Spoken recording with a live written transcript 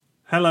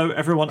Hello,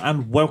 everyone,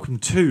 and welcome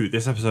to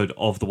this episode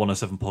of the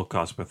 107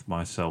 podcast with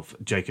myself,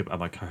 Jacob, and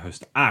my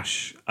co-host,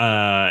 Ash.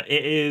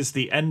 It is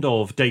the end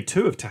of day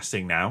 2 of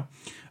testing now,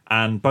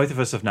 and both of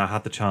us have now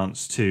had the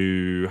chance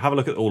to have a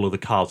look at all of the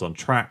cars on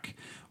track.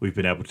 We've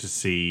been able to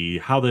see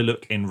how they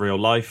look in real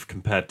life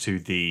compared to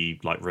the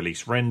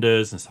release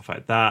renders and stuff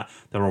like that.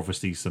 There are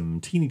obviously some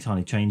teeny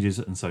tiny changes,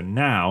 and so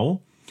now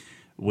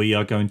we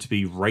are going to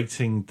be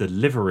rating the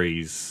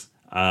liveries.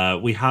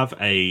 We have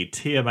a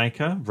tier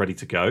maker ready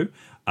to go.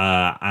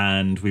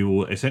 And we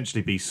will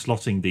essentially be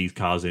slotting these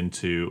cars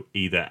into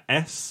either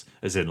S,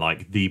 as in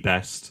the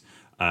best,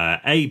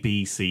 A,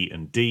 B, C,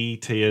 and D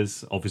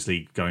tiers.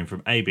 Obviously, going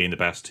from A being the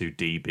best to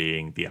D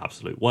being the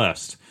absolute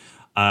worst.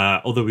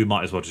 Although we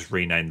might as well just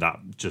rename that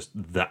just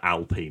the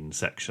Alpine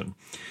section.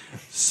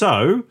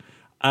 So,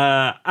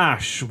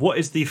 Ash, what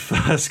is the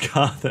first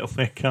car that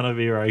we're going to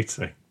be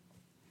rating?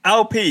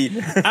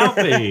 Alpine.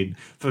 Alpine.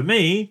 For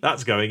me,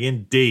 that's going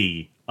in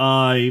D.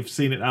 I've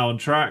seen it now on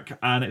track,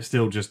 and it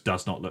still just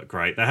does not look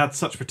great. They had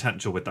such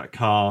potential with that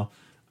car,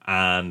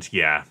 and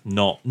yeah,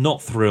 not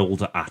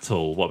thrilled at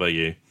all. What about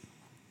you?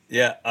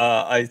 Yeah,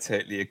 I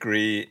totally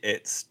agree.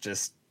 It's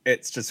just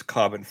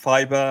carbon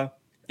fiber.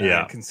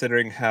 Yeah,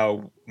 Considering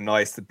how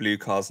nice the blue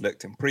cars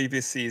looked in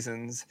previous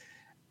seasons,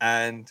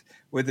 and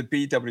with the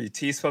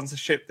BWT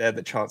sponsorship, they had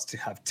the chance to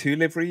have 2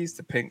 liveries,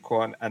 the pink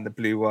one and the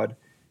blue one,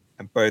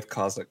 and both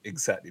cars look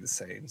exactly the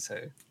same. So.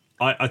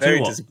 I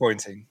Very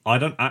disappointing. I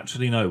don't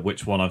actually know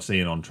which one I've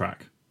seen on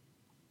track.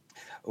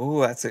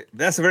 Oh, that's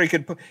a very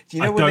good point. Do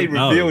you know when they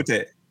revealed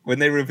it? When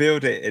they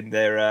revealed it in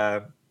their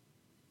not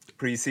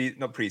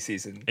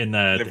preseason, in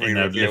their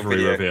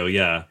livery reveal,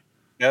 yeah.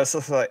 Yeah,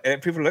 it's like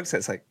people looked at it,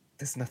 it's like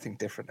there's nothing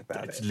different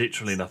about it. It's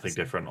literally nothing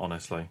different,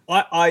 honestly.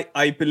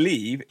 I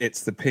believe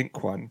it's the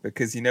pink one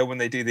because when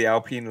they do the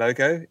Alpine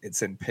logo,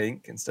 it's in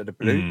pink instead of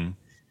blue.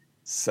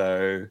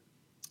 So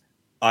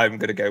I'm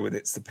going to go with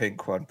it's the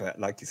pink one, but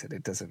like you said,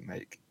 it doesn't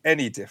make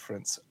any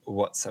difference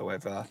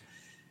whatsoever.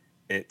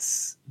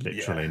 It's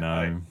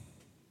literally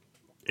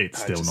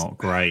it's still not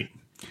great.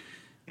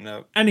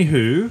 No.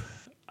 Anywho,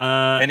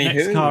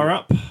 next car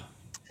up.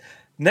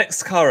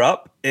 Next car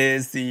up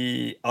is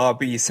the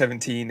RB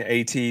 17,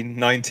 18,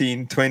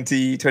 19,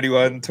 20,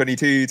 21,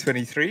 22,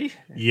 23.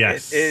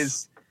 Yes. It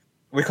is.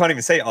 We can't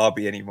even say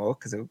RB anymore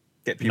because it'll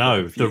get people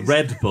confused. The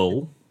Red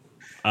Bull.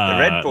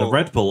 The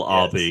Red Bull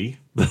RB.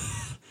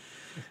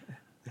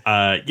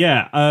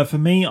 For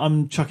me,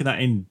 I'm chucking that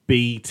in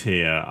B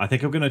tier. I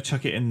think I'm going to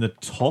chuck it in the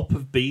top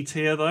of B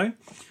tier, though.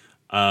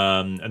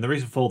 And the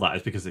reason for that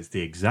is because it's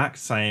the exact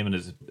same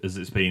as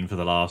it's been for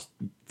the last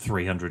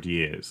 300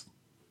 years.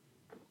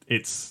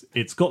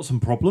 It's got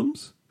some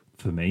problems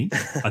for me.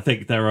 I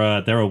think there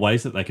are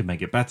ways that they can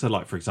make it better.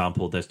 Like, for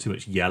example, there's too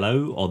much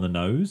yellow on the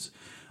nose.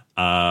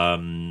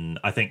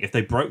 I think if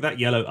they broke that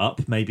yellow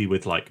up, maybe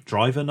with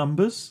driver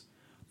numbers,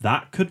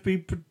 that could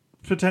be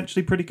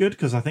potentially pretty good,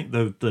 because I think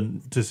the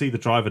to see the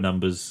driver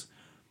numbers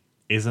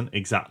isn't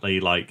exactly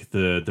like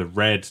the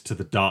red to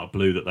the dark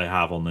blue that they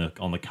have on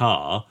the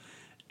car.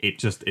 It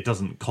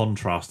doesn't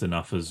contrast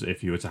enough as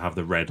if you were to have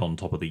the red on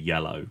top of the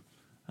yellow.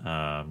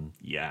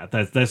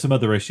 There's some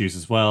other issues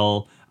as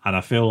well, and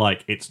I feel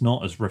like it's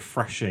not as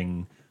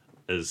refreshing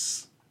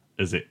as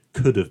it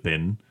could have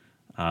been.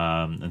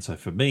 And so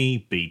for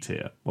me, B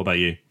tier. What about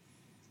you?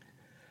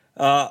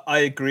 I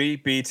agree,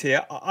 B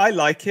tier. I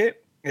like it.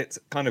 It's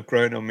kind of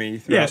grown on me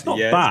throughout the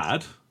years. It's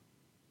not bad.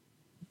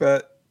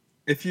 But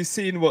if you've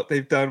seen what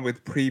they've done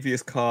with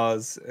previous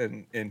cars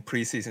in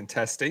pre-season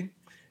testing,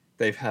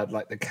 they've had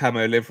the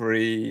camo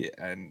livery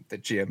and the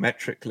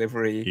geometric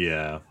livery.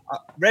 Yeah.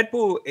 Red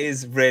Bull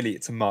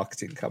it's a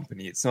marketing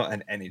company. It's not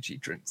an energy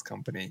drinks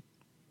company.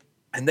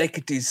 And they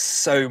could do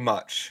so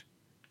much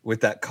with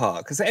that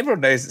car because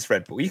everyone knows it's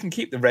Red Bull. You can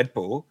keep the Red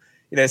Bull.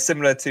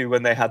 Similar to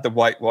when they had the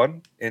white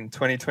one in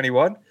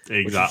 2021,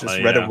 exactly, which was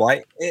just red and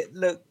white. It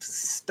looked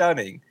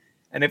stunning.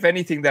 And if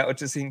anything, that would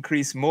just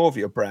increase more of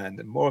your brand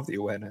and more of the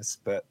awareness.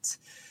 But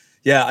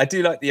yeah, I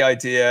do like the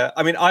idea.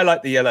 I mean, I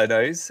like the yellow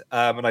nose,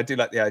 and I do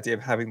like the idea of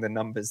having the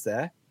numbers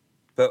there.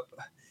 But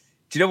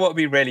do you know what would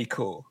be really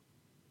cool?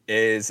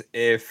 Is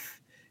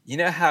if,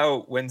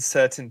 how when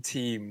certain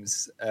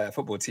teams,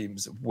 football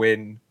teams,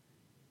 win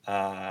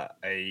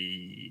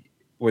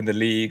win the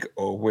league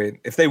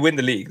if they win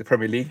the league, the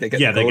Premier League, they get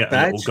the gold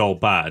badge. A little gold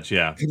badge.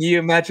 Yeah. Can you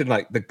imagine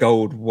the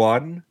gold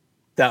one?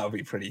 That would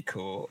be pretty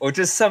cool. Or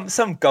just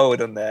some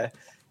gold on there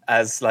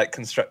as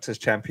constructors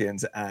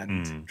champions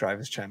and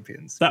drivers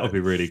champions. That would be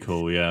really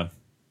cool. Yeah.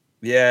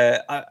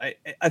 Yeah.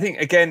 I think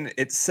again,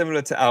 it's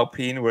similar to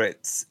Alpine where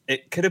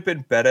it could have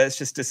been better. It's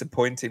just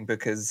disappointing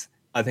because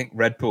I think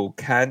Red Bull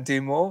can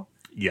do more.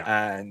 Yeah.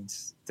 And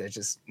they're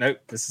just, nope,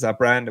 this is our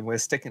brand and we're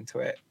sticking to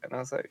it. And I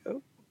was like,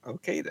 oh,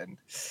 okay then.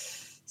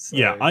 So,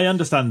 yeah, I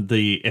understand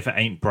the if it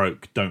ain't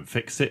broke, don't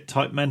fix it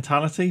type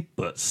mentality,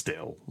 but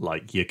still,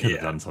 you could have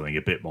done something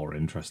a bit more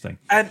interesting.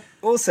 And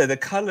also, the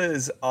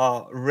colours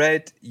are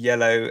red,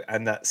 yellow,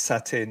 and that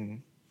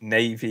satin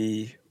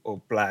navy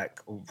or black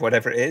or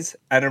whatever it is.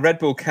 And a Red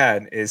Bull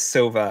can is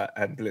silver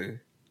and blue.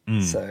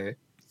 So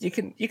you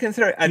can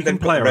throw it, and You can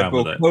they've got play the Red around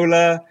Bull with it.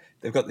 Cola.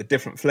 They've got the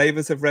different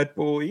flavors of Red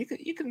Bull. You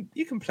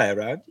can play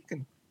around. You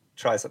can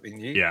try something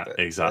new. Yeah, but,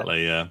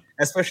 exactly. Yeah.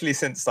 especially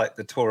since like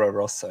the Toro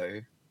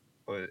Rosso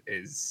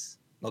is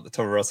not the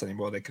Toro Rosso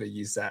anymore. They could have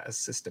used that as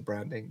sister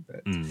branding.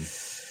 But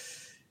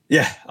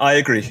yeah, I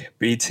agree.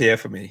 B tier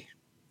for me.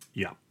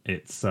 Yeah.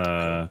 It's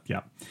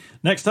yeah.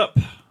 Next up.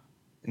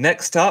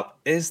 Next up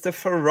is the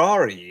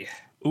Ferrari.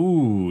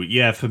 Ooh,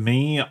 yeah, for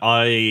me,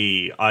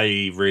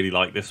 I really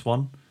like this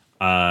one.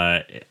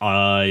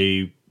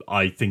 I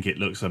think it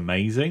looks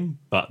amazing,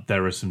 but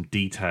there are some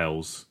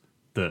details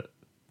that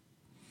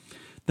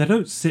they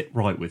don't sit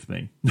right with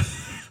me.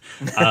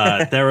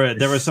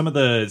 There are some of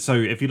the, so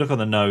if you look on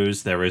the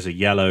nose, there is a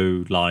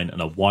yellow line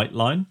and a white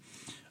line.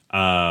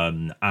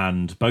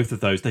 And both of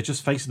those, they're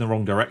just facing the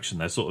wrong direction.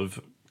 They're sort of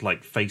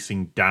like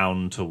facing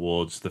down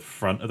towards the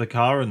front of the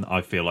car, and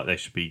I feel like they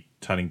should be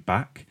turning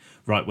back,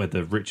 right where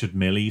the Richard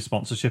Mille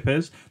sponsorship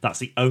is. That's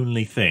the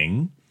only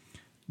thing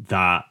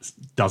that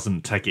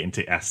doesn't take it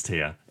into S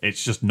tier.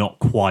 It's just not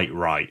quite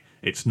right.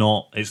 It's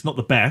not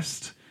the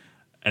best,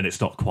 and it's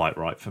not quite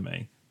right for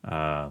me.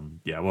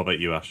 Yeah, what about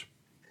you, Ash?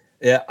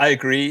 Yeah, I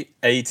agree.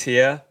 A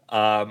tier.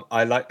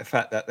 I like the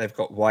fact that they've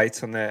got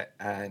white on there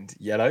and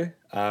yellow.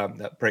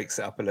 That breaks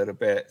it up a little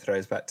bit,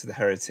 throws back to the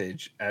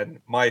heritage. And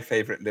my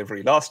favorite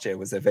livery last year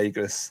was a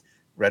Vegas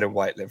red and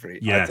white livery. I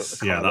thought Yes,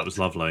 the yeah, car that looked was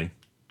lovely.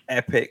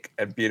 epic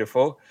and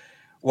beautiful.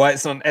 Why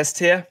it's on S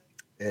tier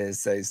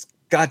is those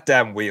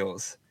goddamn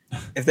wheels.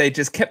 If they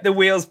just kept the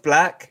wheels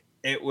black,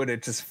 it would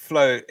have just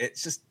flowed. It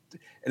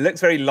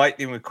looks very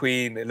Lightning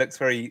McQueen. It looks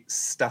very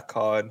stuck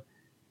on.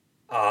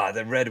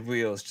 The red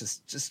wheels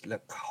just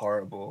look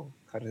horrible,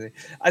 kind of thing.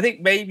 I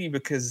think maybe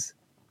because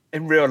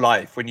in real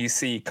life, when you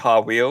see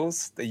car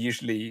wheels, they're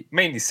usually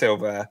mainly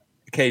silver,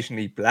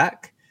 occasionally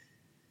black,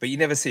 but you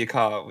never see a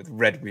car with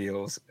red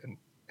wheels.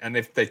 And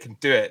if they can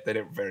do it, they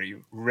don't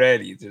very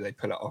rarely do they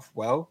pull it off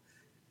well.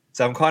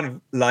 So I'm kind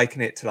of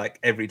likening it to like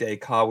everyday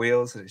car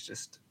wheels, and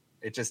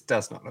it just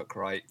does not look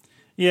right.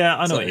 Yeah,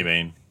 I know what So you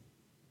mean.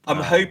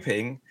 I'm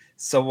hoping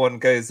someone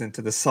goes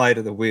into the side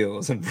of the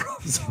wheels and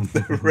rubs off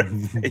the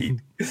red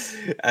paint,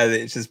 and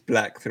it's just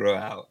black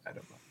throughout. And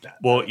I'm like, that,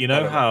 Well, you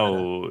know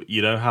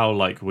how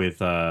like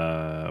with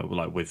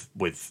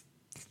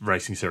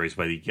racing series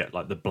where you get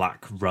like the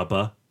black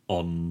rubber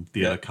on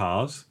the other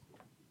cars.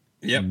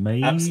 Yep,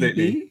 Maybe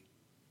absolutely.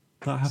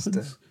 that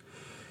happens.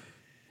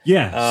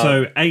 Yeah,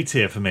 so A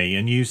tier for me,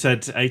 and you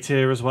said A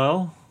tier as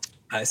well.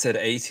 I said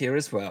A tier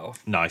as well.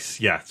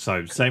 Nice, yeah.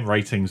 So same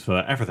ratings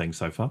for everything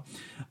so far.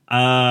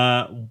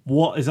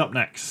 What is up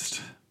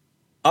next?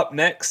 Up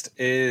next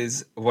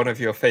is one of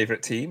your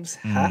favorite teams,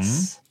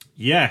 Haas.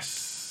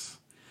 Yes,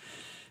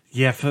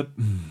 yeah.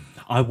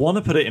 I want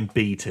to put it in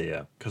B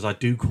tier because I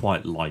do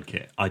quite like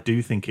it. I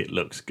do think it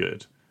looks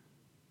good,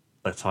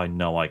 but I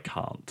know I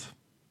can't.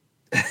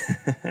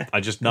 I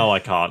just know I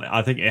can't.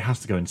 I think it has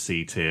to go in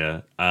C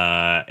tier.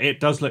 It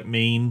does look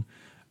mean,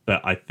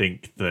 but I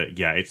think that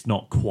it's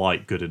not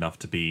quite good enough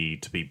to be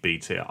B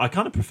tier. I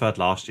kind of preferred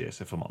last year's,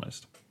 if I'm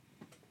honest.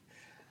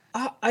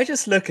 I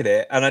just look at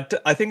it and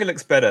I think it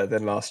looks better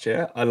than last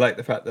year. I like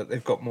the fact that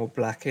they've got more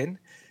black in,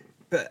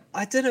 but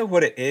I don't know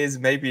what it is.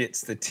 Maybe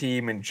it's the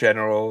team in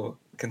general,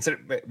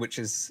 which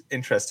is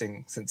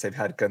interesting since they've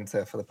had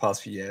Gunther for the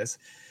past few years.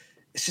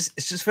 It's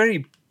just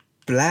very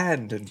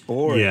bland and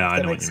boring. Yeah,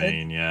 I know what you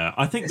mean. Yeah,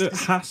 I think that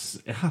just...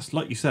 Haas,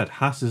 like you said,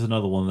 Haas is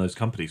another one of those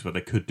companies where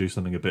they could do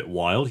something a bit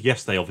wild.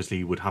 Yes, they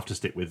obviously would have to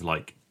stick with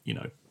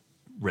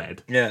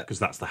red, because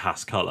that's the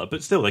Haas color.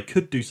 But still, they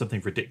could do something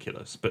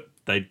ridiculous, but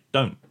they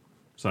don't.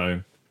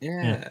 So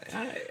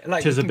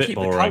like tis you a can bit keep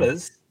boring. the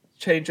colors,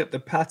 change up the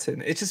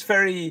pattern. It's just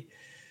very,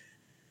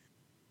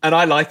 and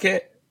I like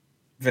it.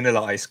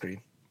 Vanilla ice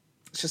cream.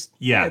 It's just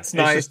it's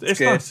nice. It's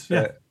good, nice.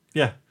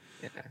 Yeah.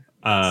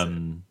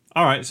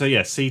 All right.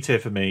 So C tier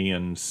for me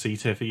and C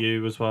tier for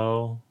you as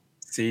well.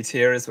 C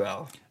tier as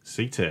well.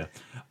 C tier.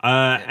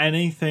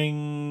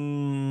 Anything?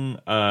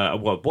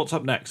 What's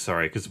up next?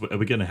 Sorry, because are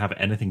we going to have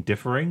anything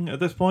differing at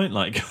this point?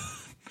 Like.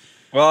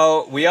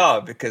 Well, we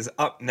are, because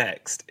up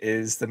next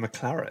is the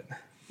McLaren.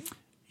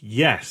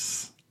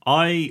 Yes,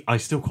 I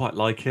still quite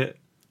like it,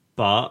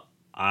 but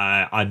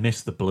I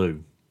miss the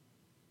blue.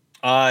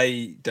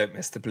 I don't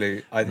miss the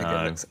blue. I think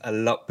it looks a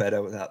lot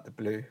better without the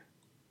blue.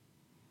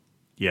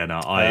 Yeah,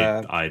 no,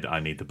 I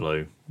need the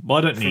blue. Well,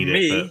 I don't need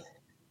it,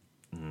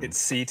 but it's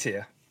C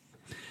tier.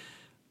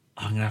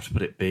 I'm gonna have to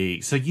put it B.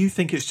 So you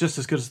think it's just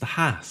as good as the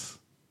Haas?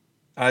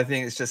 I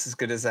think it's just as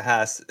good as the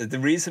Haas. The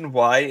reason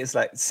why is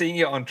like seeing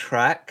it on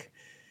track.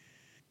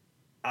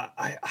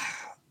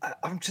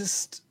 I'm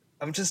just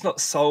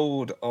not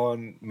sold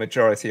on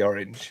majority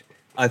orange.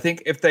 I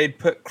think if they'd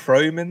put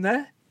chrome in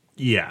there,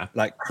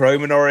 like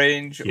chrome and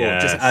orange, or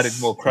just added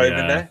more chrome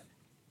in there,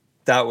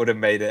 that would have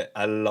made it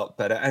a lot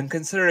better. And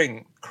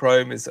considering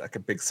chrome is like a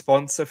big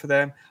sponsor for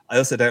them, I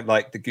also don't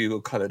like the Google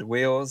colored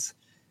wheels.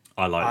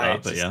 I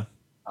like that,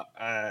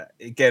 but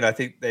again, I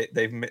think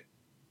they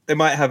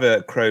might have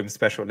a chrome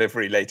special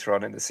livery later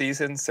on in the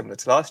season, similar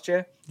to last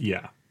year.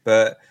 Yeah,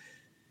 but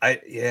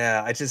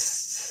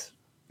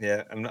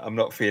Yeah, I'm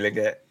not feeling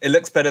it. It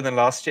looks better than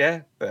last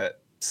year,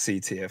 but C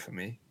tier for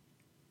me.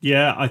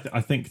 Yeah,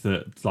 I think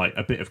that like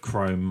a bit of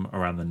chrome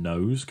around the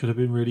nose could have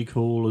been really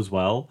cool as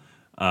well.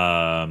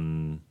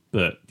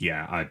 But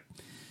yeah, it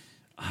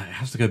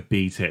has to go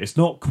B tier. It's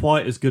not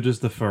quite as good as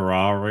the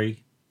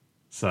Ferrari,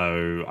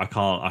 so I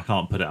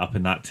can't put it up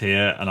in that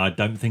tier. And I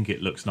don't think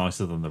it looks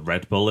nicer than the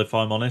Red Bull. If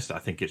I'm honest, I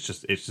think it's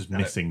just No,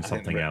 missing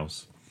something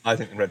else. I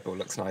think the Red Bull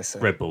looks nicer.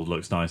 Red Bull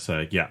looks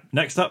nicer. Yeah.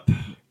 Next up.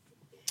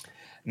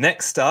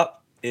 Next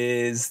up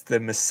is the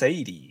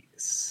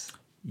Mercedes.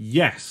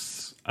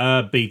 Yes.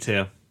 B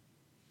tier.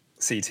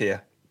 C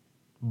tier.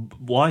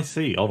 Why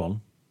C? Hold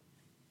on.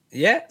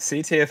 Yeah,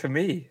 C tier for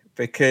me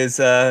because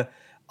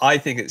I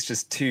think it's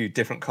just two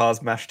different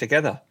cars mashed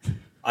together.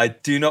 I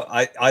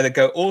either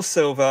go all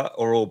silver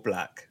or all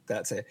black.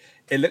 That's it.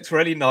 It looks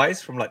really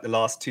nice from like the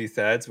last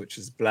 2/3, which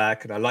is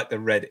black, and I like the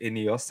red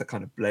Ineos that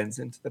kind of blends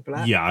into the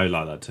black. Yeah, I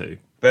like that too.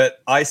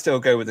 But I still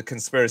go with the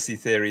conspiracy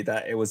theory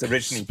that it was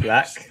originally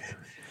black.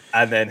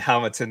 And then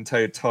Hamilton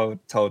told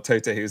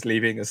Toto he was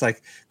leaving. It's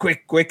like,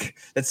 quick,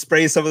 let's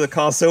spray some of the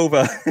car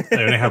silver.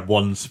 They only had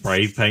one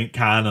spray paint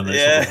can and they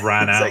sort of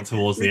ran out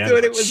towards the end. We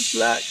thought it was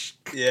black.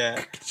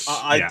 Yeah.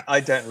 I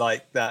don't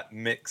like that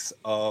mix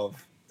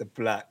of the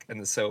black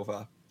and the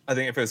silver. I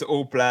think if it was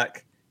all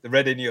black, the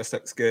red Ineos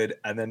looks good,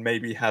 and then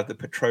maybe have the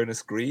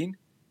Petronas green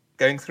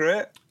going through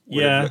it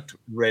would have looked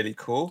really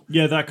cool.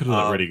 Yeah, that could have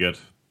looked really good.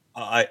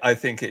 I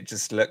think it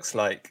just looks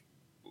like,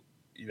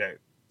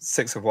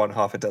 6 of one,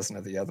 half a dozen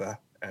of the other,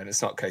 and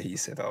it's not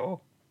cohesive at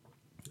all.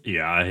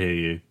 Yeah, I hear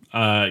you.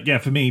 Yeah,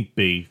 for me,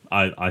 B.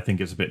 I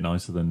think it's a bit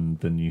nicer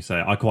than you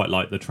say. I quite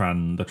like the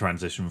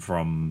transition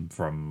from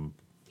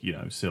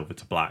silver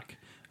to black,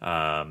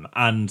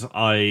 and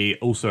I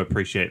also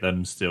appreciate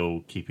them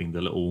still keeping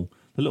the little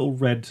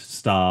red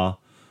star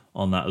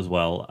on that as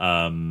well.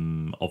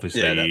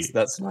 Obviously, yeah,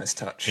 that's a nice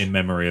touch in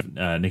memory of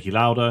Niki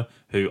Lauda,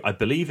 who I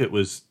believe it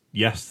was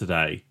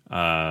yesterday.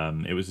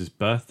 It was his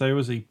birthday.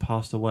 Was he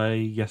passed away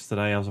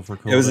yesterday as of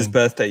recording? It was his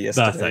birthday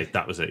yesterday.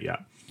 That was it. Yeah.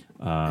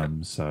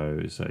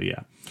 So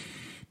yeah.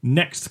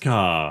 Next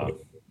car.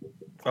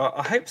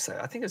 I hope so.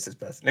 I think it was his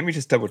birthday. Let me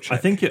just double check.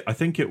 I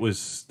think it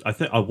was.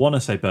 I want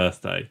to say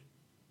birthday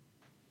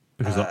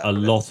because a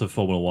lot of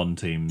Formula One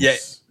teams. Yeah,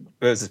 it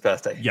was his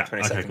birthday. Yeah.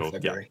 22nd Okay. Cool.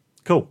 February.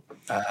 Yeah. Cool.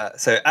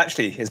 So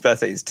actually, his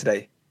birthday is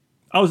today.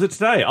 Oh, is it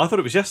today? I thought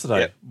it was yesterday.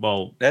 Yeah.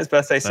 Well, his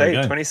birthday today,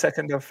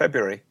 22nd of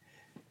February.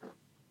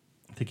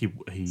 I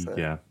think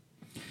yeah.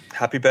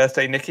 Happy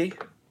birthday, Nicky.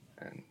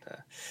 And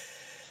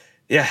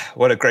yeah,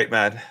 what a great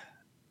man.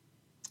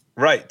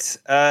 Right.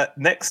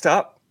 Next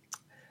up,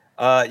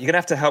 you're going to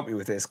have to help me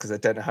with this because I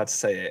don't know how to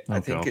say it.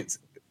 I think it's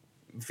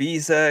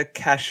Visa,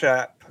 Cash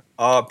App,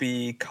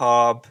 RB,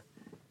 Carb,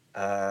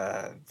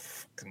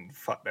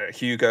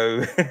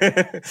 Hugo.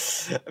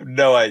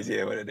 No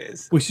idea what it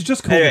is. We should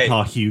just call the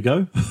car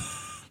Hugo.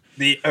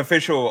 The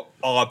official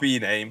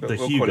RB name, but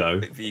we'll Hugo.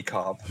 call it V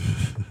Carb.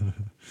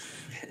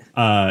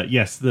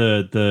 Yes,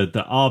 the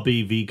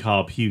RB V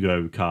Carb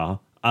Hugo car.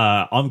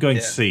 I'm going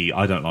C.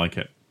 I don't like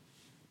it.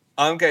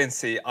 I'm going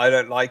C. I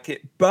don't like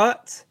it,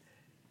 but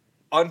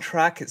on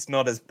track, it's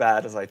not as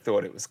bad as I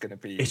thought it was going to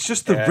be. It's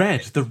just the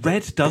red. The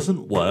red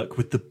doesn't work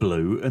with the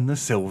blue and the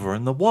silver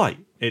and the white.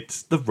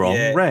 It's the wrong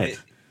red.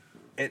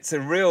 It's a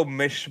real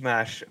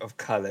mishmash of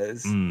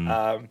colours.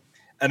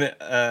 And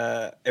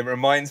it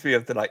reminds me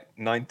of the I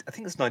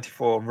think it's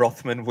 94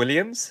 Rothman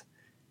Williams.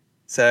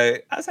 So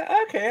I was like,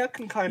 okay, I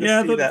can kind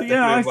of see that.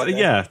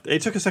 Yeah,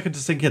 it took a second to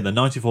sink in. The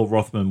 94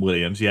 Rothman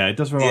Williams. Yeah, it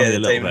does remind me a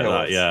little bit of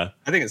that, yeah.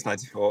 I think it's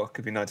 94,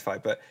 could be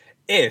 95. But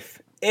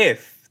if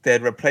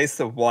they'd replaced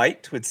the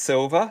white with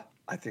silver,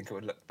 I think it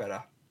would look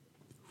better.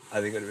 I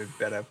think it would have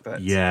been better.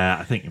 But yeah,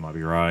 I think you might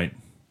be right.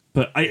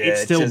 But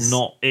it's still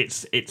not.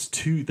 It's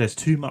too. There's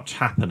too much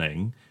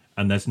happening,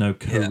 and there's no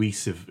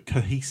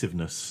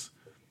cohesiveness.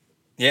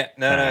 Yeah,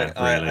 no,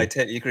 I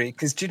totally agree.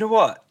 Because do you know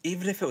what?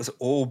 Even if it was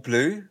all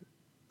blue,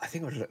 I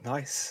think it would look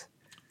nice.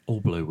 All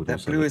blue would also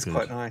look good. That blue is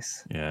quite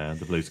nice. Yeah,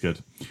 the blue's good.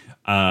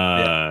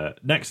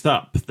 Next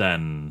up,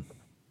 then.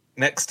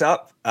 Next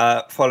up,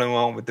 following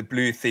on with the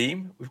blue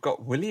theme, we've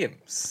got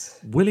Williams.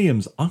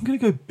 I'm going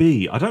to go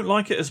B. I don't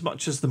like it as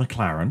much as the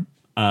McLaren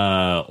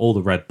or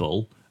the Red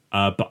Bull,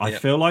 but I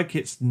feel like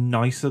it's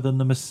nicer than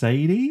the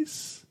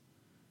Mercedes.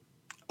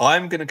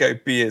 I'm going to go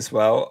B as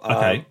well.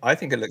 Okay. I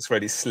think it looks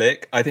really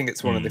slick. I think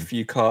it's one of the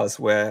few cars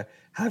where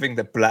having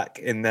the black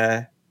in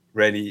there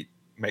really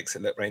makes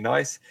it look very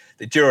nice.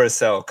 The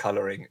Duracell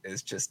colouring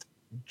is just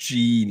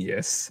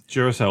genius.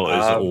 Duracell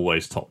is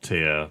always top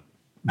tier.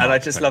 And I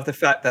just love the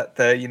fact that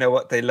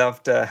they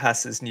loved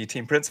Haas's new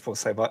team principal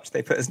so much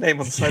they put his name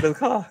on the side of the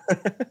car.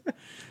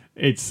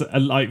 It's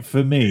like,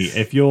 for me,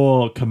 if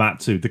you're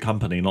Komatsu, the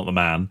company, not the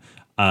man,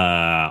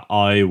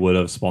 I would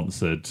have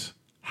sponsored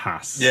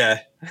Haas. Yeah.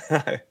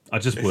 I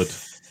just would.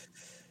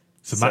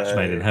 It's a match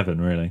made in heaven,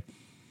 really.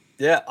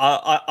 Yeah,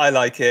 I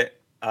like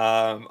it.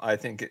 I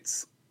think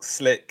it's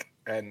slick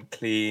and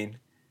clean,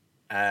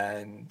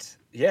 and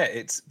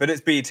it's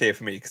B tier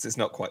for me because it's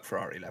not quite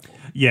Ferrari level.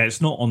 Yeah,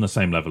 it's not on the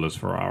same level as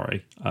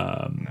Ferrari.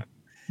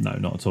 No,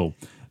 not at all.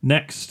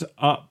 Next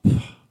up,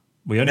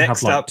 we only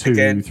Next have like up, 2,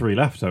 again- 3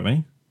 left, don't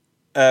we?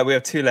 We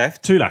have 2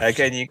 left. 2 left.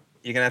 Again,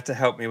 you're going to have to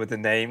help me with the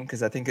name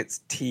because I think it's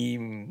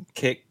Team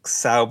Kick,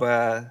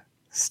 Sauber,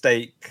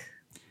 Steak.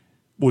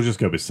 We'll just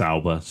go with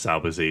Sauber.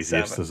 Sauber's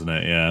easiest, Sauber. isn't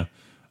it? Yeah.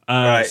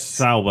 Right.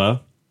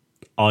 Sauber,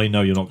 I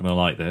know you're not going to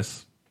like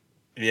this.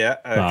 Yeah,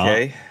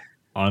 okay.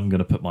 I'm going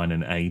to put mine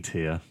in A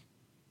tier.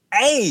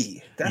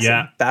 A! That's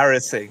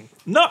embarrassing.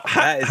 No,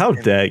 That is how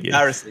dare you?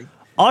 Embarrassing.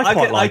 I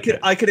quite like it.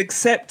 I could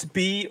accept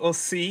B or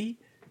C,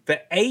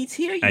 but A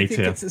tier? You think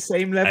tier. it's the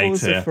same level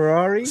as A-tier. a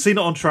Ferrari? Seen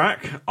it on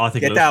track. I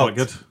think Get it looks out. quite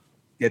good.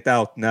 Get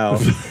out now.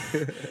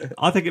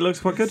 I think it looks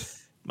quite good.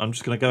 I'm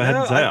just going to go ahead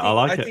and say I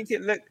like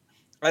it.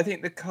 I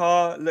think the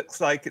car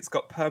looks like it's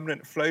got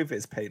permanent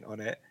Flovis paint on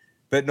it,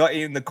 but not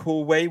in the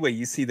cool way where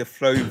you see the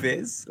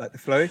Flovis, like the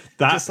flow.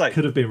 That just like,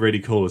 could have been really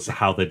cool as to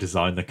how they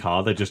designed the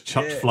car. They just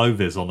chucked Yeah.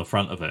 Flovis on the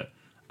front of it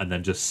and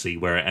then just see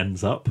where it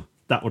ends up.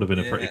 That would have been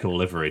a pretty cool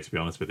livery, to be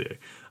honest with you.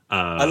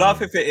 I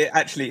laugh if it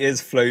actually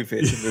is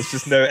Flovis and there's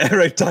just no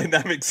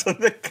aerodynamics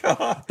on the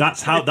car.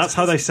 That's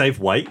how they save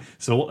weight.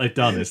 So what they've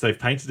done is they've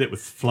painted it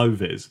with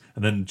Flovis,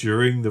 and then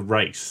during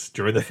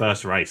the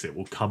first race, it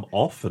will come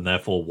off and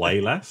therefore weigh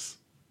less.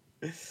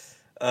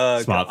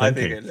 Smart I thinking.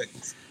 think it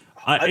looks.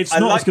 It's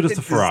not as good as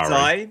the Ferrari.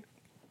 Design.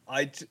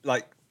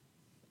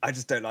 I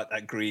just don't like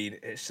that green.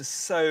 It's just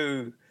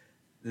so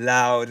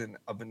loud and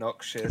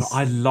obnoxious. But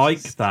I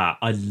like that.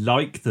 I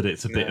like that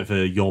it's a bit of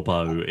a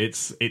yobbo.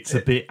 It's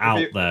a bit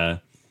out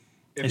there.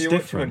 If It's you're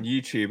different. watching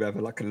on YouTube, I have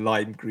like a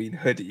lime green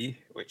hoodie,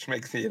 which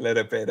makes me a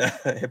little bit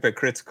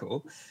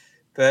hypocritical.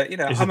 But It's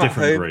I'm a at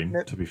different home.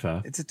 green, to be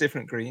fair. It's a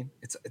different green.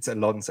 It's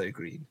Alonso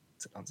green.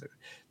 But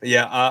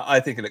yeah, I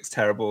think it looks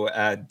terrible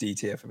and D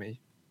tier for me.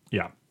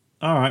 Yeah.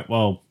 All right.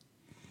 Well,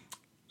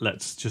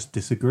 let's just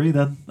disagree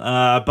then.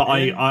 But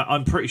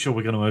I'm pretty sure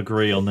we're going to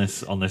agree on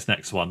this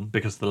next one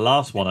because the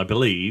last one, I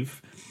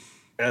believe,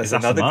 There's is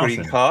Aston another Martin.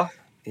 green car.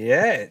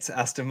 Yeah, it's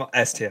Aston Martin.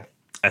 S tier.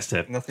 S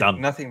tier.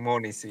 Done. Nothing more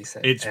needs to be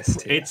said. It's S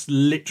tier. it's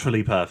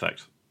literally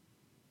perfect.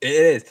 It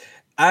is.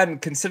 And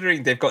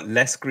considering they've got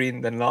less green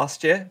than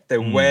last year,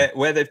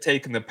 where they've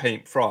taken the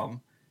paint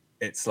from,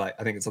 it's like,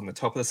 I think it's on the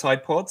top of the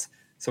side pods.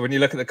 So when you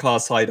look at the car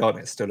side on,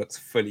 it still looks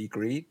fully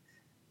green.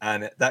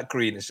 And that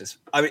green is just,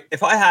 I mean,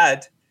 if I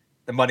had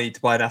the money to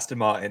buy an Aston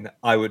Martin,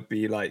 I would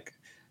be like,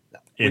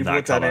 In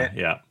that done colour, it.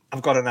 yeah.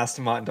 I've got an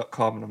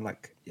AstonMartin.com and I'm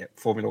like, yeah,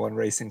 Formula One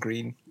Racing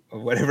Green or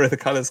whatever the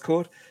color's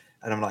called.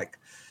 And I'm like,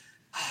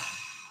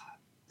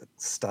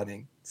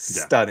 stunning.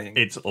 Stunning.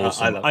 It's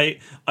awesome. I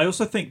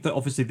also think that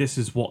obviously this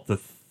is what the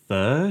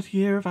 3rd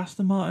year of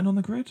Aston Martin on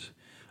the grid.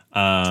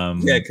 Yeah,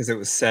 because it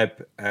was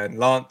Seb and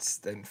Lance,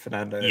 then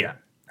Fernando. Yeah.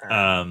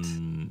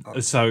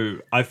 So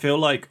I feel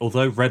like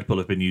although Red Bull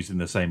have been using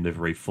the same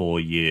livery for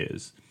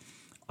years,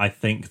 I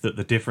think that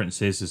the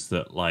difference is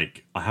that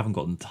like I haven't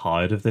gotten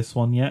tired of this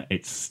one yet.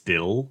 It's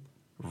still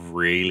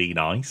really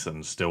nice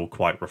and still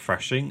quite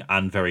refreshing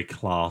and very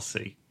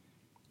classy.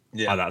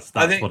 Yeah, that's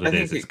what it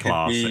is. It's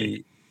classy. Could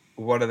be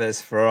one of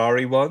those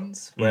Ferrari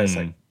ones where it's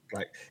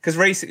like because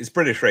racing is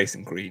British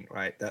racing green,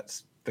 right?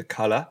 That's the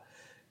color,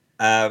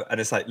 and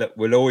it's like, look,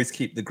 we'll always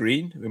keep the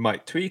green. We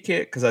might tweak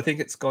it because I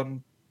think it's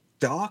gone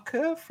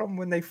darker from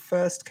when they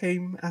first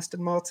came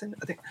Aston Martin.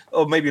 I think,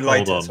 or maybe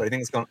lighter. Sorry, I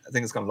think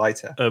it's gone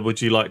lighter.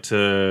 Would you like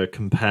to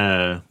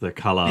compare the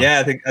color? Yeah,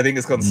 I think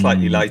it's gone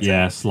slightly lighter.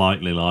 Yeah,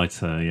 slightly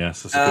lighter.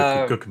 Yes, that's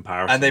a good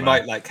comparison. And they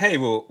might like, hey,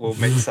 we'll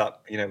mix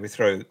up. We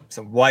throw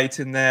some white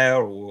in there,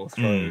 or we'll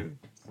throw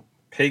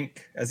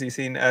pink, as you've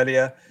seen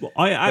earlier. Well,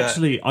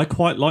 I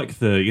quite like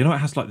it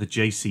has like the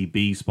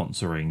JCB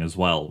sponsoring as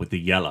well with the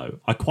yellow.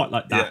 I quite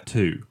like that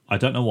too. I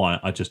don't know why,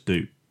 I just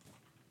do.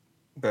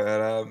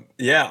 But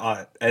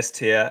S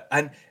tier.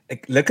 And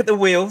look at the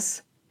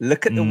wheels.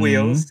 Look at the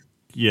wheels.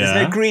 Yeah.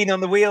 There's no green on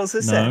the wheels,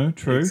 is there? No,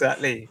 true.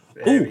 Exactly.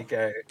 There we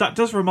go. That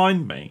does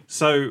remind me.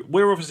 So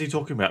we're obviously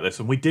talking about this,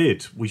 and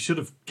we should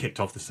have kicked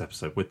off this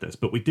episode with this,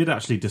 but we did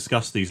actually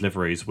discuss these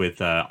liveries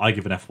with I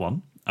Give an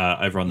F1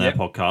 over on their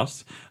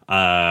podcast.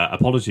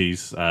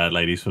 Apologies,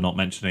 ladies, for not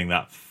mentioning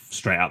that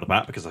straight out the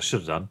bat because I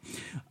should have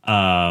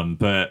done.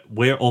 But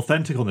we're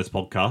authentic on this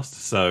podcast,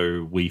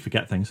 so we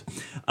forget things.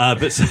 But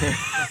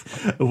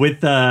with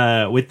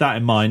that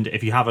in mind,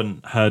 if you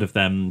haven't heard of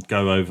them,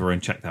 go over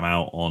and check them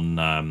out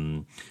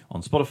on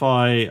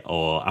Spotify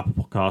or Apple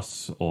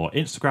Podcasts or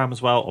Instagram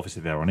as well.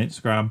 Obviously, they're on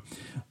Instagram.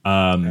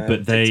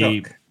 But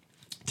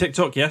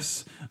TikTok,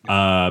 yes.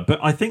 But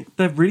I think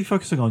they're really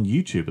focusing on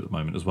YouTube at the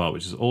moment as well,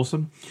 which is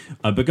awesome.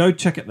 But go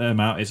check them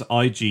out. It's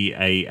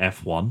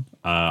IGAF1.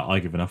 I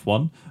Give an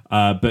F1.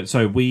 But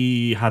so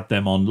we had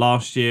them on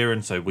last year,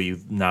 and so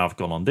we now have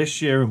gone on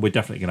this year, and we're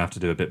definitely going to have to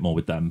do a bit more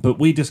with them. But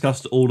we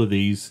discussed all of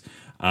these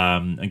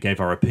and gave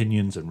our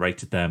opinions and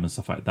rated them and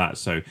stuff like that.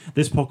 So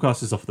this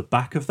podcast is off the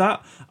back of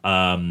that.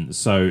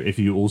 So if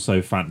you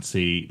also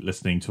fancy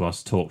listening to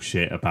us talk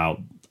shit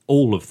about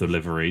all of the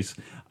liveries,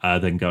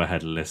 then go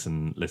ahead and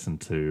listen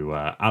to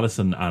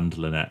Alison and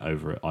Lynette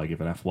over at I Give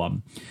an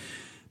F1.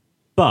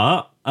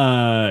 But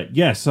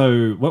yeah,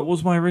 so what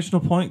was my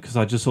original point? Because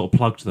I just sort of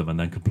plugged them and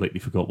then completely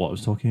forgot what I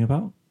was talking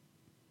about.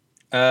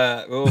 We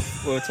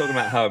were talking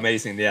about how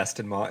amazing the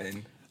Aston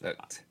Martin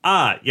looked.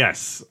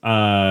 Yes.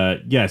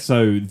 Yeah,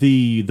 so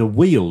the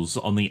wheels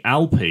on the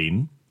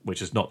Alpine,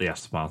 which is not the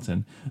Aston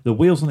Martin, the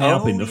wheels on the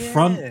Alpine, the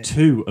front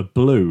two are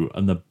blue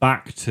and the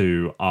back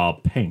two are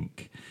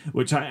pink,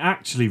 which I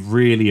actually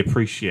really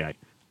appreciate.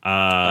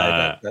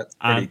 That's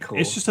pretty cool.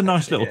 It's just a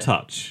nice little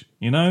touch,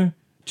 you know?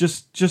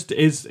 Just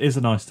is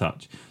a nice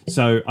touch.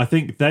 So I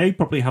think they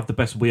probably have the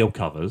best wheel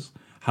covers.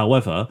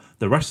 However,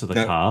 the rest of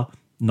the car,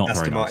 not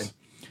Aston very Martin. nice.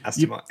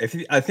 Aston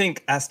Martin. I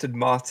think Aston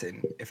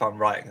Martin, if I'm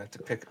right, I have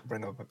to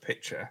bring up a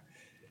picture.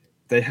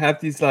 They have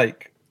these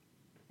like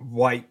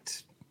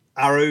white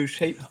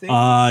arrow-shaped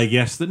things.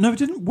 Yes. No,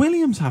 didn't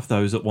Williams have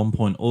those at one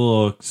point,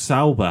 or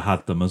Sauber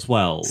had them as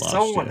well last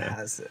Someone year?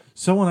 has it.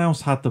 Someone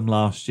else had them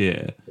last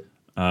year,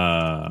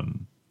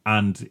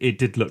 and it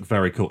did look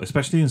very cool,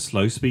 especially in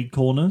slow speed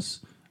corners.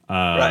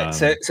 Right.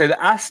 So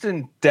the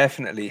Aston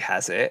definitely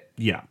has it.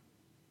 Yeah.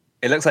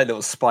 It looks like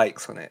little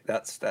spikes on it.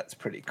 That's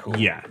pretty cool.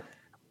 Yeah.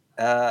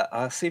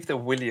 I'll see if the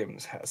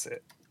Williams has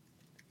it.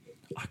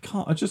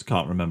 I just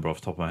can't remember off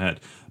the top of my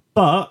head.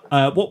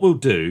 But what we'll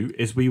do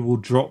is we will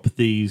drop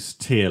these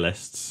tier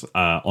lists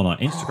on our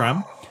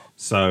Instagram.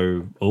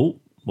 So,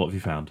 what have you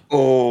found?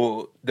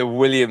 Oh, the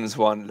Williams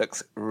one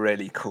looks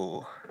really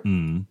cool.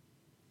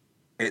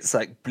 It's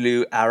like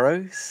blue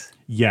arrows.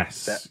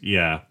 Yes.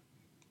 Yeah,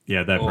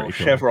 they're pretty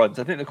cool. Chevrons.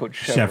 I think they're called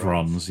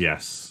chevrons.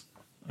 Yes.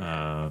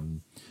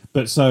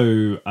 But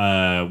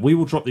so we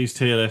will drop these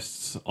tier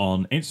lists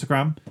on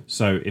Instagram.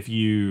 So if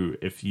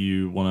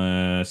you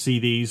want to see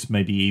these,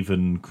 maybe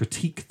even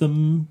critique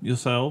them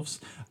yourselves,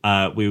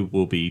 we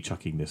will be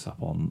chucking this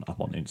up on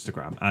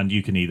Instagram. And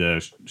you can either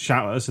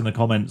shout at us in the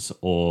comments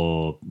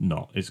or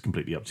not. It's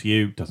completely up to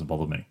you. Doesn't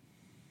bother me.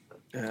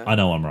 I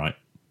know I'm right.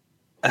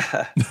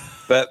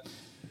 But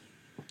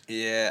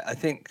yeah, I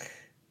think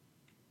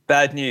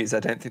bad news. I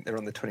don't think they're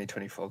on the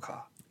 2024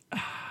 car.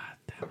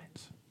 Damn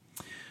it.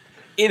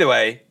 Either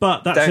way,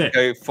 but that's don't it.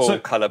 go full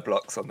colour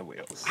blocks on the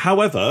wheels.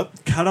 However,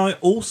 can I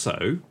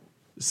also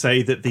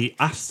say that the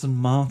Aston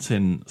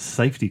Martin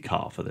safety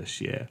car for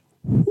this year?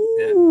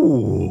 Yeah.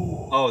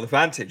 Oh, the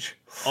Vantage.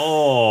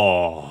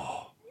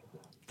 Oh,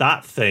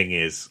 that thing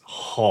is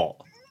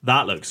hot.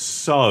 That looks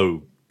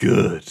so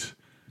good.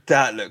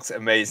 That looks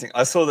amazing.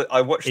 I saw that.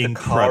 I watched the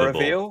car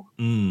reveal,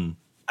 and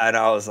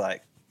I was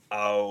like,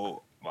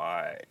 "Oh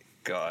my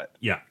god!"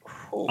 Yeah,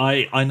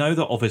 I know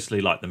that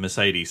obviously, like the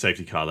Mercedes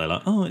safety car, they're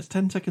like, "Oh, it's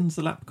 10 seconds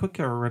a lap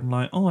quicker," and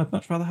like, "Oh, I'd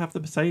much rather have the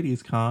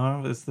Mercedes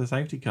car as the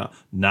safety car."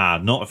 Nah,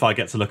 not if I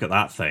get to look at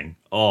that thing.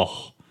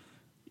 Oh,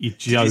 you're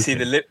joking.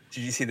 Did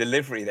you see the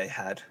livery they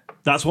had?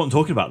 That's what I'm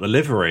talking about. The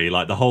livery,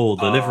 like the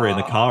livery in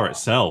the car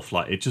itself,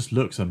 like it just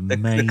looks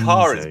amazing. The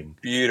car is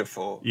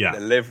beautiful. Yeah, the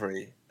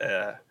livery.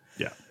 Yeah.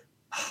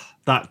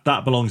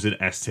 That belongs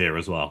in S tier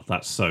as well.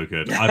 That's so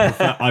good.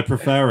 I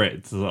prefer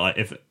it to,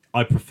 like,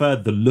 I prefer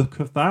the look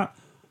of that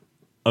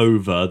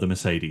over the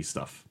Mercedes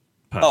stuff.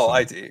 Personally. Oh,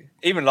 I do.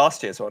 Even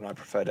last year's one, I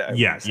preferred it over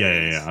Yeah,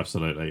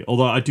 absolutely.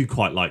 Although I do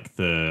quite like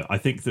I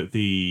think that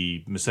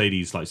the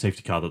Mercedes like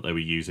safety car that they were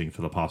using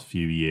for the past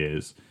few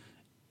years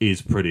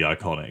is pretty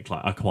iconic.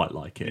 Like I quite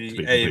like it.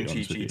 The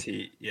AMG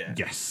GT, yeah.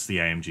 Yes, the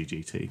AMG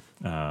GT.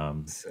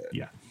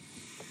 Yeah.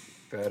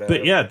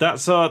 But yeah,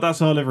 that's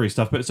our livery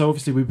stuff. But so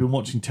obviously we've been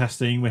watching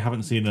testing. We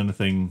haven't seen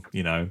anything,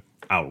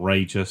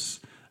 outrageous.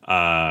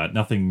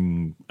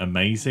 Nothing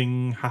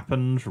amazing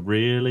happened,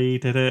 really,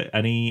 did it?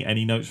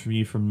 Any notes from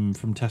you from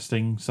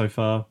testing so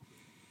far?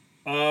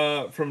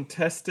 From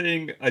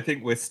testing, I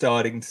think we're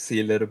starting to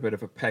see a little bit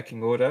of a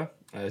pecking order.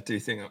 I do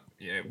think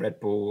Red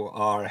Bull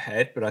are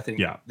ahead, but I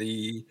think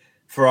the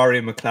Ferrari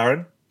and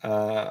McLaren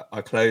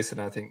are close, and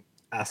I think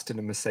Aston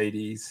and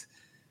Mercedes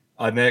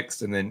are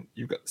next, and then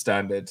you've got the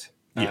standard,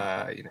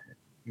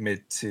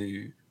 mid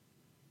to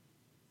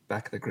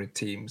back of the grid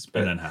teams. But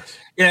and then Haas.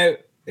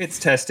 It's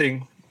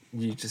testing.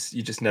 You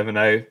just never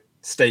know.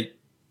 Stake,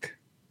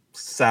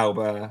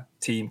 Sauber,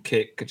 Team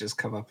Kick could just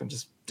come up and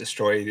just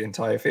destroy the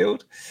entire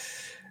field.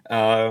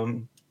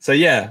 I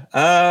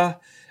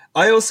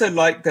also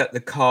like that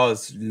the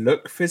cars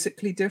look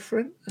physically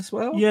different as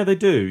well. Yeah, they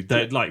do.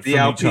 They like the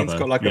Alpine's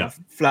got like a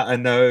flatter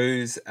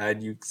nose,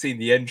 and you've seen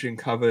the engine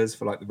covers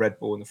for like the Red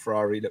Bull and the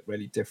Ferrari look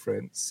really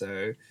different.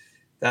 So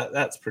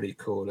that's pretty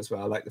cool as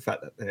well. I like the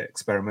fact that they're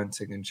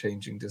experimenting and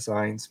changing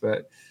designs,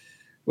 but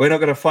we're not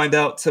going to find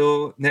out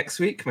till next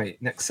week,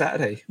 mate. Next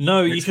Saturday.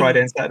 No,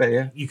 Friday and Saturday.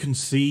 Yeah, you can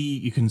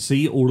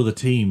see all of the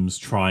teams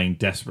trying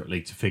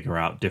desperately to figure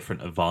out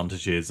different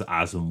advantages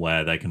as and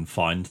where they can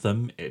find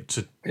them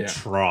to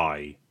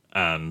try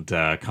and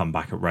come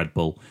back at Red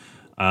Bull,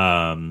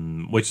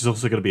 which is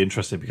also going to be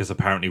interesting because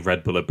apparently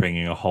Red Bull are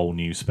bringing a whole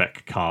new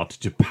spec car to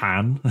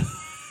Japan.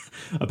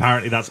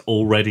 Apparently, that's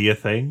already a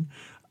thing,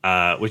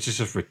 which is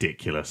just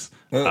ridiculous.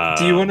 Do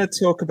you want to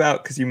talk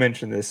about, because you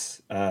mentioned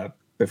this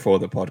before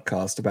the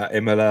podcast, about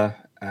Imola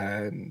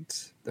and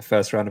the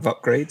first round of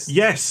upgrades?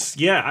 Yes,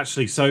 yeah,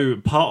 actually. So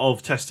part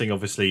of testing,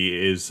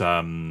 obviously, is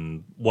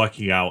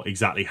working out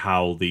exactly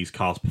how these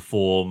cars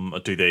perform.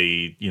 Do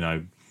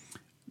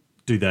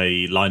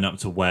they line up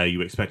to where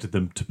you expected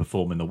them to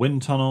perform in the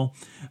wind tunnel?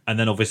 And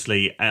then,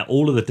 obviously,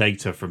 all of the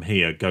data from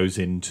here goes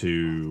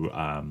into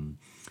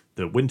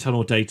the wind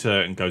tunnel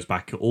data and goes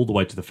back all the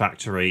way to the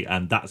factory,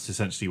 and that's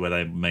essentially where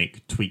they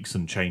make tweaks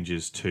and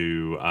changes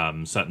to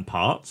certain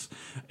parts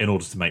in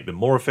order to make them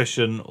more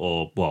efficient,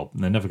 or, well,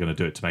 they're never going to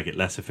do it to make it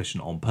less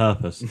efficient on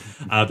purpose,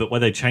 but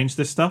where they change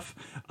this stuff.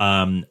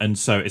 And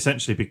so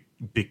essentially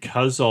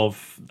because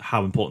of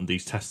how important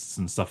these tests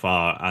and stuff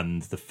are,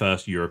 and the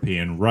first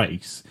European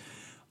race,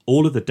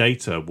 all of the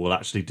data will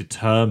actually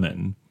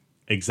determine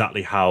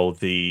exactly how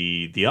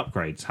the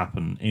upgrades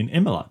happen in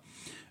Imola.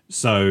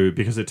 So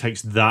because it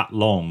takes that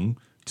long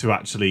to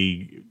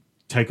actually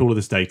take all of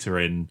this data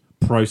in,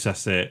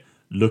 process it,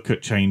 look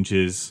at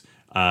changes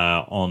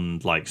on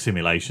like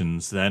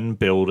simulations, then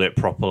build it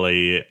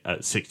properly at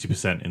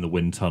 60% in the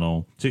wind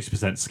tunnel,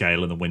 60%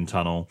 scale in the wind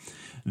tunnel,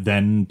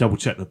 then double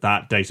check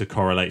that data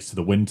correlates to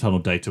the wind tunnel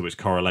data, which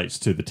correlates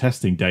to the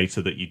testing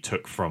data that you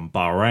took from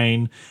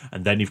Bahrain,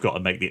 and then you've got to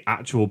make the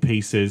actual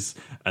pieces,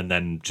 and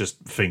then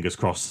just fingers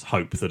crossed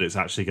hope that it's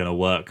actually going to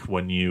work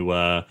when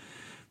you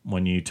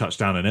touch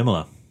down in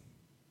Imola.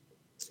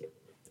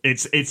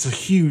 It's a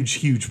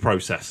huge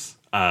process,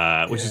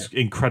 which is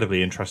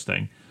incredibly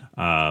interesting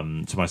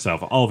to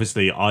myself.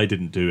 Obviously, I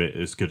didn't do it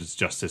as good as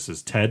justice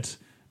as Ted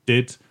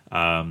did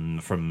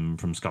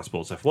from Sky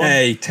Sports F1.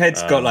 Hey,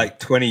 Ted's got like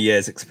 20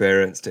 years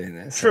experience doing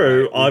this.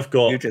 True, I've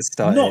got you just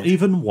started. Not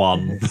even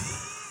one.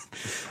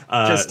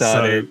 Just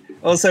started.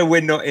 Also,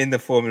 we're not in the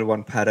Formula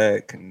One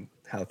paddock and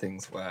how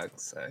things work.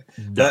 So,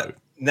 but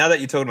now that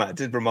you're talking about it,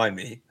 did remind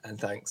me, and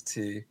thanks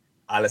to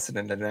Alison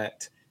and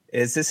Lynette,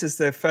 this is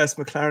the first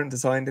McLaren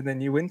designed in the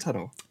new wind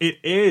tunnel. It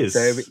is. So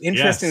it'll be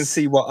interesting to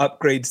see what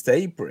upgrades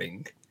they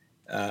bring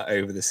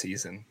over the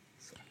season.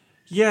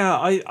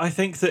 Yeah, I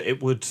think that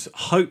it would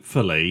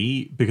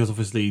hopefully, because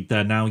obviously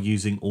they're now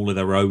using all of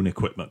their own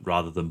equipment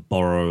rather than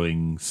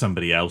borrowing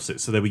somebody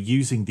else's. So they were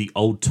using the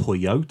old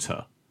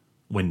Toyota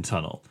wind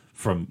tunnel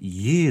from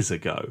years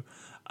ago.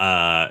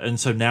 And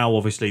so now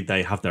obviously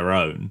they have their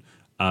own.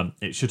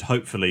 It should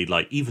hopefully,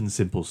 like, even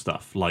simple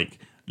stuff like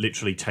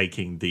literally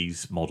taking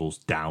these models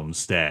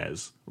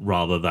downstairs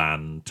rather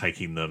than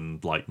taking them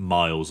like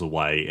miles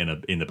away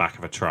in the back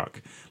of a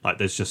truck. Like,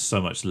 there's just so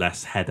much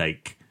less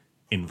headache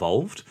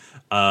involved.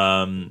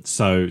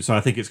 So I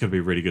think it's going to be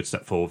a really good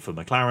step forward for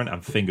McLaren,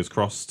 and fingers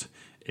crossed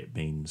it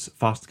means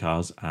faster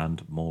cars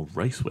and more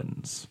race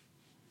wins.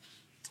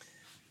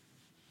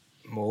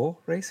 More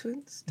race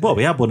wins? Well,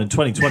 we had one in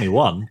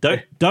 2021.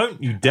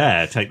 Don't you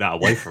dare take that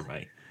away from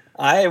me.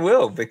 I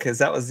will, because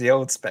that was the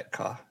old spec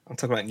car. I'm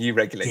talking about new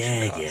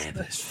regulation cars. Yeah,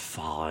 but it's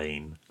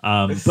fine.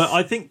 But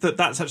I think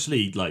that's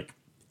actually like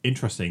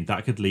interesting.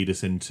 That could lead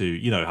us into,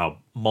 you know, how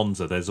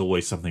Monza, there's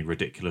always something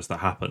ridiculous that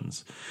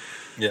happens.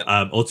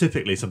 Yeah. Or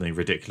typically something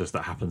ridiculous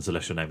that happens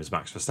unless your name is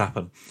Max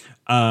Verstappen.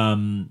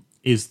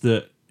 Is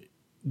that,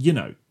 you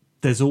know,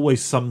 there's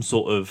always some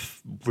sort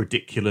of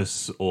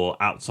ridiculous or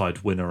outside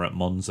winner at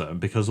Monza. And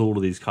because all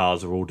of these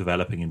cars are all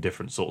developing in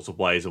different sorts of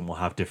ways and will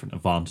have different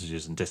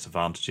advantages and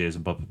disadvantages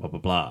and blah, blah, blah, blah,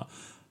 blah,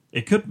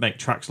 it could make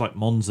tracks like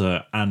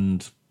Monza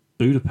and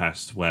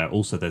Budapest, where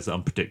also there's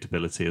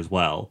unpredictability as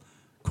well,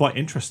 quite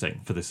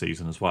interesting for this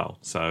season as well.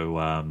 So,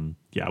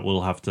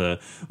 we'll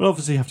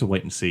obviously have to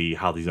wait and see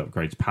how these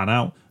upgrades pan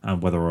out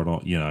and whether or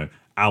not, you know,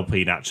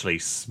 Alpine actually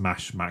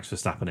smash Max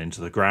Verstappen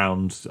into the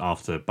ground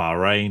after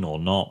Bahrain or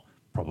not.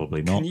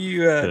 Probably not. Can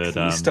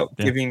you stop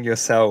giving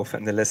yourself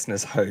and the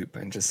listeners hope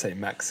and just say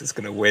Max is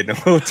going to win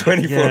all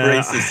 24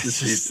 races this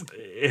season?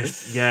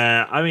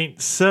 I mean,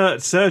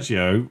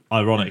 Sergio,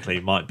 ironically,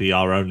 might be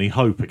our only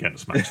hope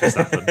against Max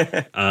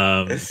Verstappen.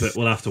 But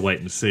we'll have to wait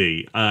and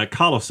see.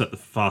 Carlos set the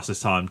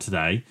fastest time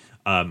today.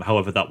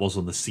 However, that was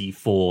on the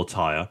C4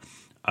 tyre.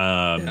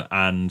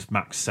 And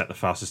Max set the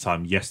fastest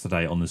time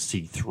yesterday on the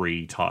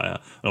C3 tyre.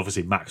 And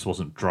obviously, Max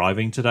wasn't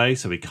driving today,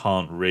 so we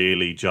can't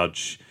really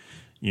judge,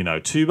 you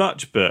know, too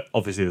much, but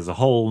obviously there's a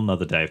whole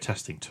another day of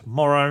testing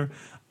tomorrow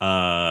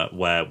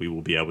where we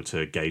will be able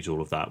to gauge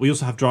all of that. We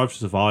also have Drive to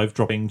Survive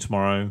dropping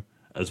tomorrow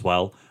as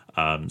well,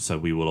 so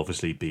we will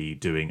obviously be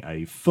doing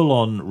a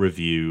full-on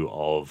review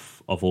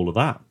of all of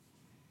that.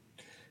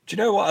 Do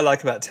you know what I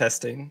like about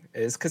testing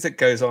is because it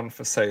goes on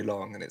for so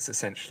long and it's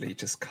essentially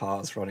just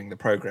cars running the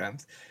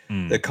programs.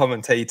 The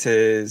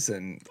commentators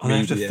and they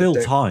have to fill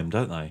time,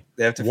 don't they?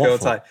 They have to fill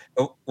time.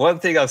 One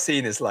thing I've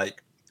seen is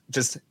like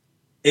just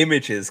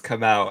images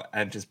come out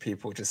and just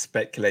people just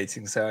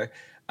speculating. So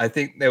I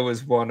think there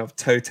was one of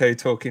Toto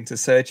talking to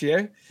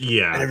Sergio.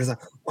 Yeah. And it was like,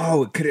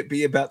 oh, could it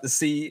be about the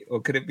seat or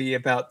could it be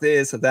about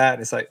this or that?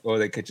 And it's like, or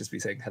they could just be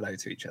saying hello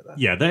to each other.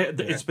 Yeah,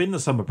 it's been the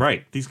summer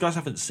break. These guys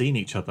haven't seen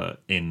each other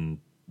in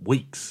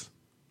weeks.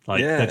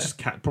 Like, they're just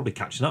probably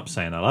catching up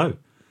saying hello.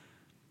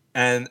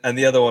 And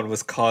the other one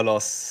was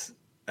Carlos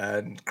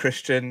and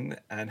Christian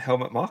and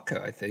Helmut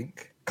Marko, I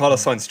think.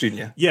 Carlos Sainz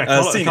Jr. Yeah,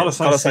 Carlos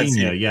Sainz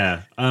Senior.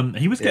 Yeah,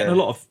 he was getting a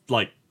lot of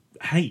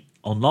hate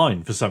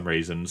online for some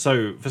reason.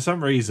 So for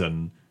some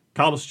reason,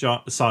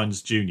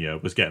 Sainz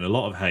Jr. was getting a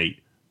lot of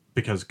hate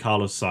because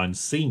Carlos Sainz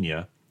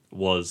Senior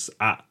was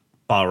at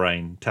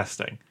Bahrain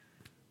testing.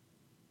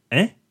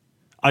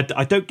 I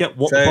don't get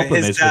what the problem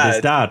is with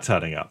his dad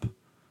turning up.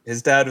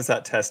 His dad was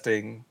at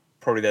testing,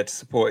 probably there to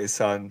support his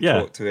son,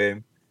 talk to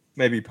him,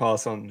 maybe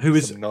pass on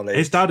some knowledge.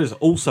 His dad is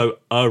also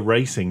a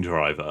racing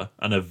driver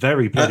and a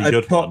very bloody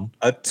good one.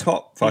 A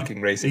top fucking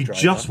racing driver.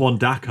 He just won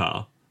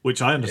Dakar,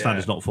 which I understand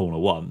is not Formula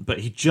One, but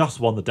he just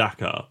won the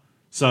Dakar.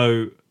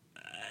 So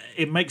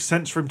it makes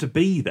sense for him to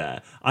be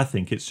there. I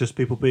think it's just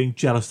people being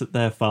jealous that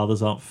their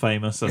fathers aren't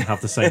famous and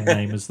have the same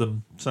name as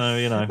them. So,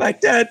 you know. My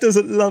dad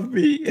doesn't love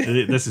me.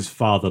 This is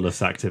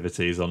fatherless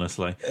activities,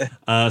 honestly.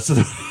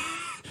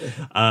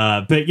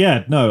 But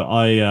yeah, no,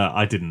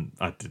 I didn't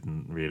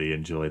really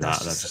enjoy that.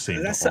 That just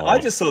seemed odd. I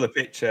just saw the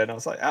picture and I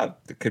was like,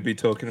 they could be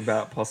talking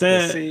about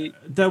possible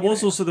There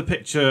was also the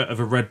picture of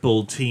a Red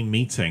Bull team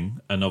meeting,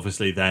 and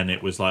obviously then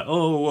it was like,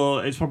 oh, well,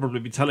 it's probably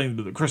be telling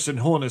them that Christian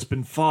Horner's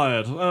been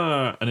fired,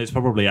 and it's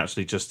probably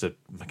actually just a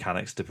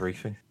mechanics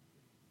debriefing.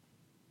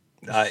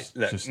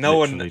 No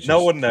one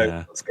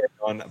knows what's going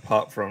on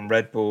apart from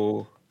Red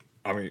Bull.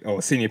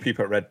 Senior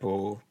people at Red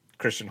Bull,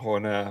 Christian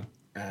Horner,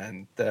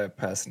 and the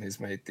person who's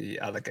made the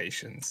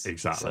allegations.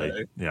 Exactly.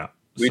 So yeah.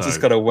 We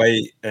just got to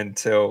wait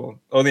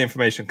until all the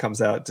information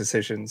comes out.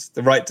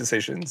 The right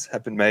decisions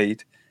have been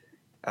made,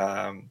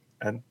 and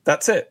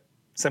that's it.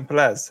 Simple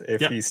as.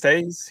 If he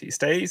stays, he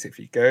stays. If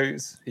he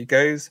goes, he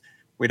goes.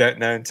 We don't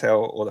know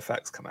until all the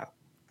facts come out.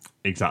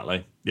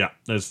 Exactly. Yeah.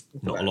 There's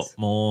not a lot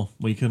more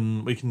we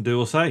can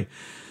do or say.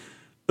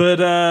 But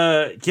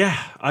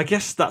I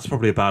guess that's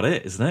probably about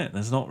it, isn't it?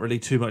 There's not really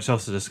too much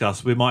else to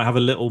discuss. We might have a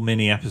little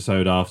mini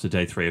episode after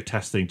day 3 of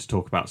testing to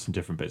talk about some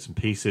different bits and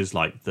pieces,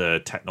 like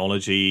the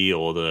technology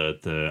or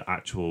the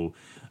actual.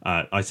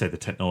 I say the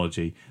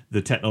technology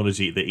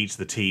that each of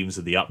the teams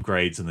and the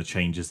upgrades and the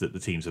changes that the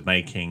teams are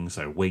making.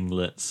 So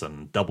winglets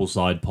and double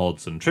side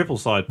pods and triple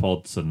side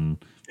pods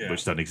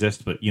which don't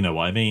exist, but you know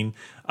what I mean.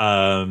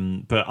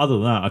 But other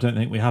than that, I don't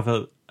think we have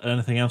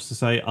anything else to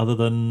say other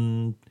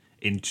than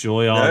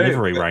enjoy our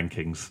livery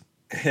rankings.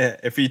 Yeah,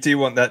 if you do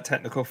want that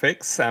technical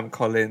fix, Sam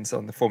Collins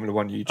on the Formula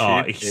One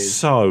YouTube is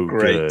so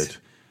great. Good.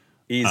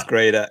 He's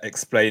great at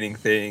explaining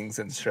things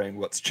and showing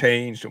what's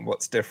changed and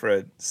what's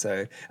different.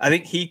 So I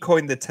think he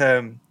coined the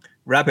term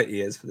rabbit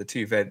ears for the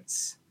two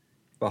vents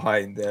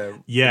behind the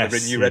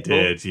Renew Red Bull.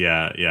 Did.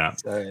 Yeah.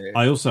 So,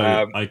 I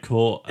also I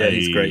caught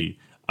a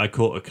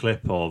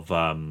clip of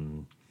our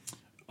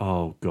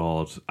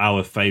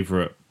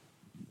favorite,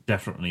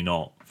 definitely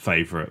not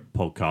favorite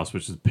podcast,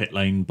 which is Pit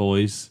Lane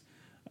Boys.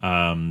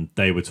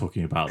 They were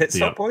talking about Pit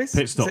Stop Boys.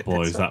 Pit Stop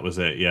Boys. That was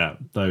it. Yeah,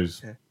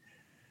 those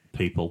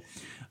people.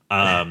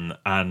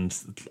 And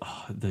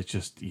they're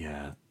just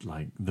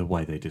like the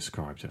way they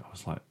described it, I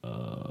was like,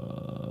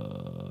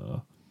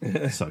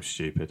 so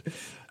stupid.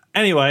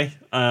 Anyway,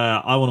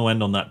 I want to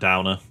end on that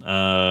downer.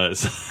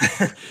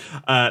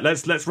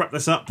 Let's wrap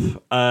this up.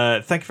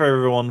 Thank you for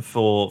everyone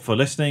for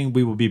listening.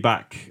 We will be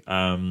back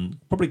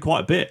probably quite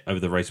a bit over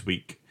the race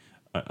week.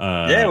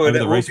 Over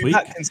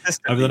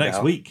the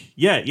next week.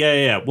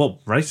 Yeah.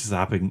 Well, races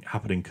are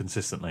happening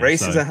consistently.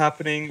 Races are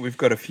happening. We've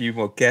got a few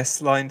more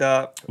guests lined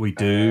up. We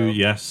do,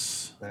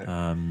 yes.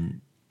 I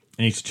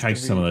need to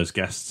chase some of those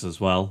guests as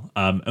well.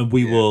 And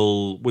we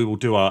will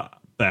do our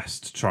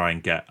best to try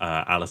and get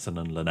Alison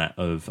and Lynette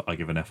of I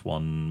Give an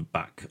F1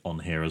 back on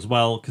here as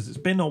well, because it's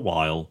been a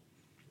while.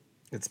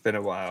 We also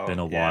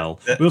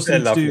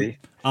need to do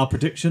our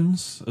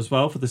predictions as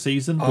well for the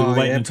season. We were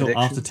waiting until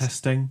after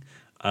testing.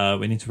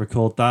 We need to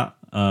record that.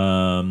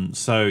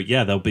 So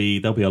there'll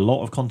be a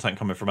lot of content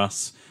coming from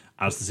us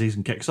as the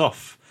season kicks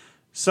off.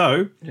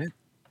 So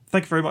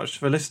thank you very much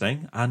for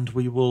listening, and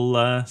we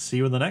will see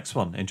you in the next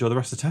one. Enjoy the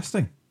rest of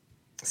testing.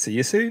 See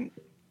you soon.